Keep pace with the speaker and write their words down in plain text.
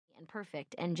and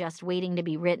perfect and just waiting to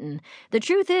be written. The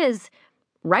truth is,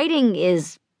 writing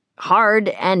is hard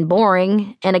and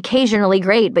boring and occasionally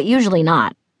great, but usually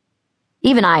not.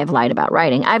 Even I have lied about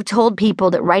writing. I've told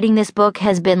people that writing this book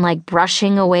has been like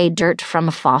brushing away dirt from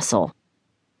a fossil.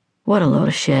 What a load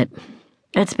of shit.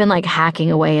 It's been like hacking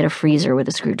away at a freezer with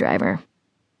a screwdriver.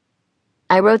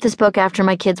 I wrote this book after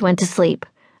my kids went to sleep.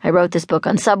 I wrote this book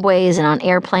on subways and on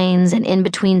airplanes and in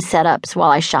between setups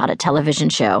while I shot a television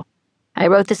show. I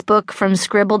wrote this book from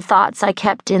scribbled thoughts I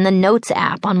kept in the Notes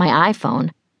app on my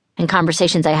iPhone and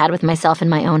conversations I had with myself in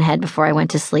my own head before I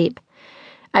went to sleep.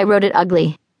 I wrote it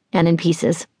ugly and in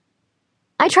pieces.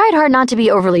 I tried hard not to be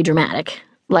overly dramatic,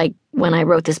 like when I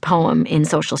wrote this poem in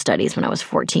social studies when I was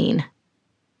 14.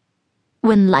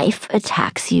 When life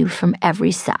attacks you from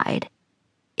every side,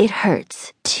 it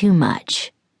hurts too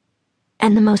much.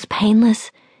 And the most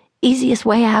painless, easiest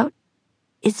way out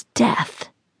is death.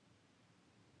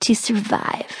 To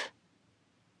survive.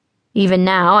 Even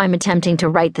now, I'm attempting to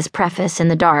write this preface in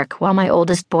the dark while my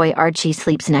oldest boy Archie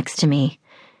sleeps next to me.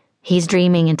 He's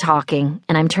dreaming and talking,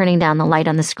 and I'm turning down the light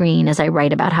on the screen as I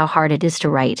write about how hard it is to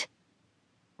write.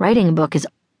 Writing a book is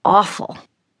awful.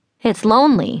 It's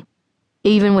lonely,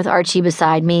 even with Archie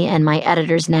beside me and my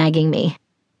editors nagging me.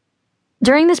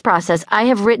 During this process, I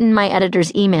have written my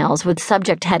editors' emails with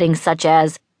subject headings such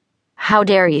as, "How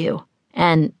dare you?"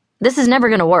 and "This is never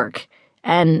going to work,"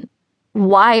 and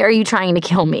 "Why are you trying to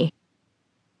kill me?"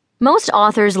 Most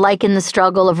authors liken the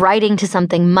struggle of writing to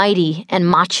something mighty and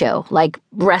macho, like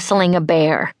wrestling a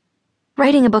bear.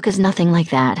 Writing a book is nothing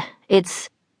like that. It's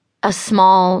a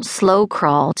small, slow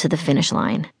crawl to the finish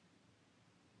line.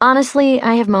 Honestly,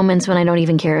 I have moments when I don't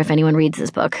even care if anyone reads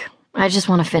this book. I just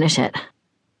want to finish it.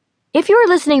 If you are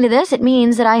listening to this, it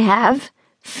means that I have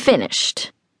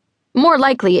finished. More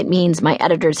likely, it means my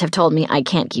editors have told me I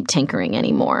can't keep tinkering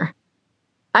anymore.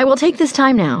 I will take this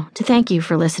time now to thank you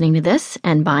for listening to this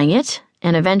and buying it,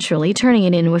 and eventually turning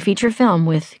it into a feature film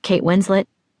with Kate Winslet,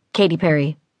 Katy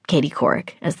Perry, Katie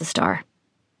Couric as the star.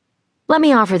 Let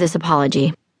me offer this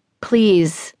apology.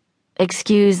 Please,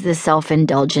 excuse the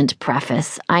self-indulgent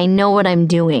preface. I know what I'm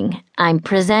doing. I'm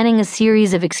presenting a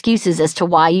series of excuses as to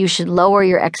why you should lower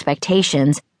your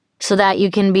expectations so that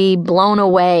you can be blown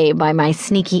away by my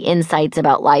sneaky insights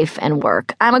about life and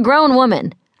work. I'm a grown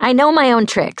woman. I know my own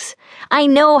tricks. I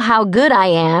know how good I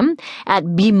am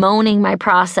at bemoaning my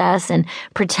process and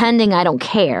pretending I don't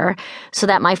care so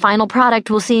that my final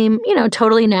product will seem,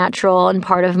 totally natural and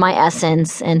part of my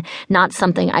essence and not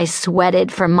something I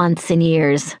sweated for months and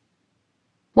years.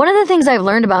 One of the things I've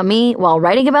learned about me while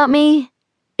writing about me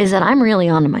is that I'm really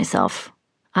onto myself.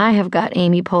 I have got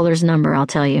Amy Poehler's number, I'll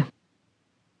tell you.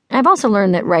 I've also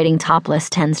learned that writing topless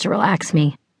tends to relax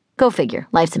me. Go figure,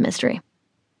 life's a mystery.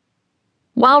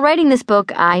 While writing this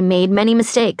book, I made many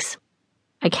mistakes.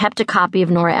 I kept a copy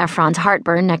of Nora Ephron's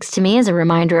Heartburn next to me as a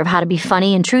reminder of how to be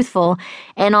funny and truthful,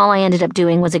 and all I ended up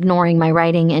doing was ignoring my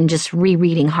writing and just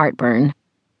rereading Heartburn.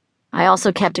 I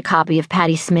also kept a copy of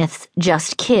Patti Smith's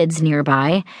Just Kids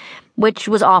nearby, which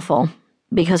was awful,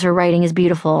 because her writing is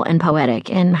beautiful and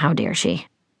poetic, and how dare she.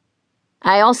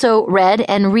 I also read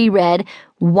and reread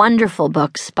wonderful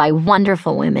books by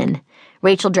wonderful women.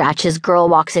 Rachel Dratch's Girl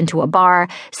Walks Into a Bar,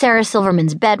 Sarah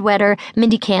Silverman's Bedwetter,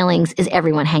 Mindy Kaling's Is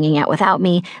Everyone Hanging Out Without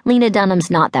Me, Lena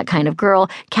Dunham's Not That Kind of Girl,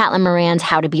 Caitlin Moran's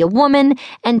How to Be a Woman,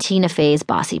 and Tina Fey's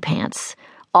Bossy Pants.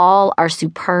 All are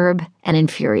superb and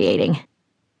infuriating.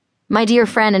 My dear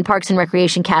friend and Parks and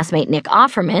Recreation castmate Nick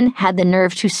Offerman had the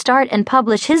nerve to start and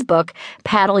publish his book,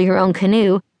 Paddle Your Own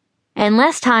Canoe, in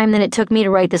less time than it took me to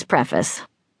write this preface.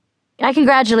 I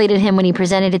congratulated him when he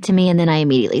presented it to me, and then I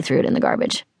immediately threw it in the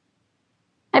garbage.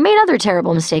 I made other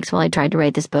terrible mistakes while I tried to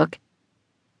write this book.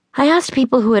 I asked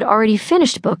people who had already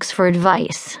finished books for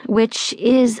advice, which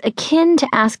is akin to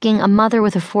asking a mother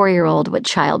with a 4-year-old what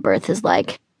childbirth is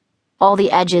like. All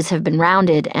the edges have been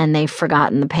rounded, and they've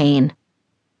forgotten the pain.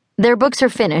 Their books are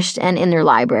finished and in their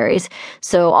libraries,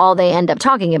 so all they end up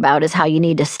talking about is how you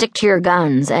need to stick to your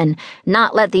guns and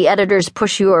not let the editors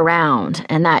push you around,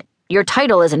 and that your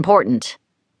title is important.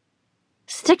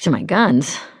 Stick to my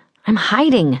guns? I'm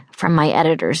hiding from my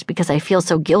editors because I feel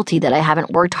so guilty that I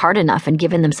haven't worked hard enough and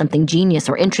given them something genius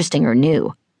or interesting or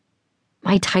new.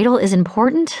 My title is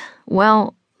important?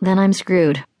 Well, then I'm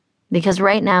screwed. Because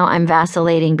right now I'm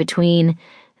vacillating between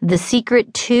The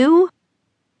Secret 2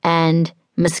 and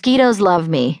Mosquitoes Love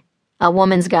Me, A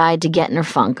Woman's Guide to Getting Her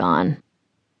Funk On.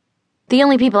 The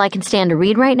only people I can stand to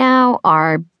read right now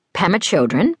are Pema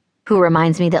Chodron, who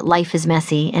reminds me that life is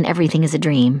messy and everything is a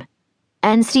dream,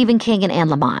 and Stephen King and Anne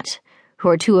Lamott, who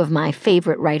are two of my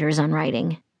favorite writers on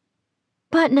writing.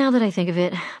 But now that I think of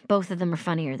it, both of them are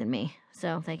funnier than me,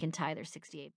 so they can tie their 68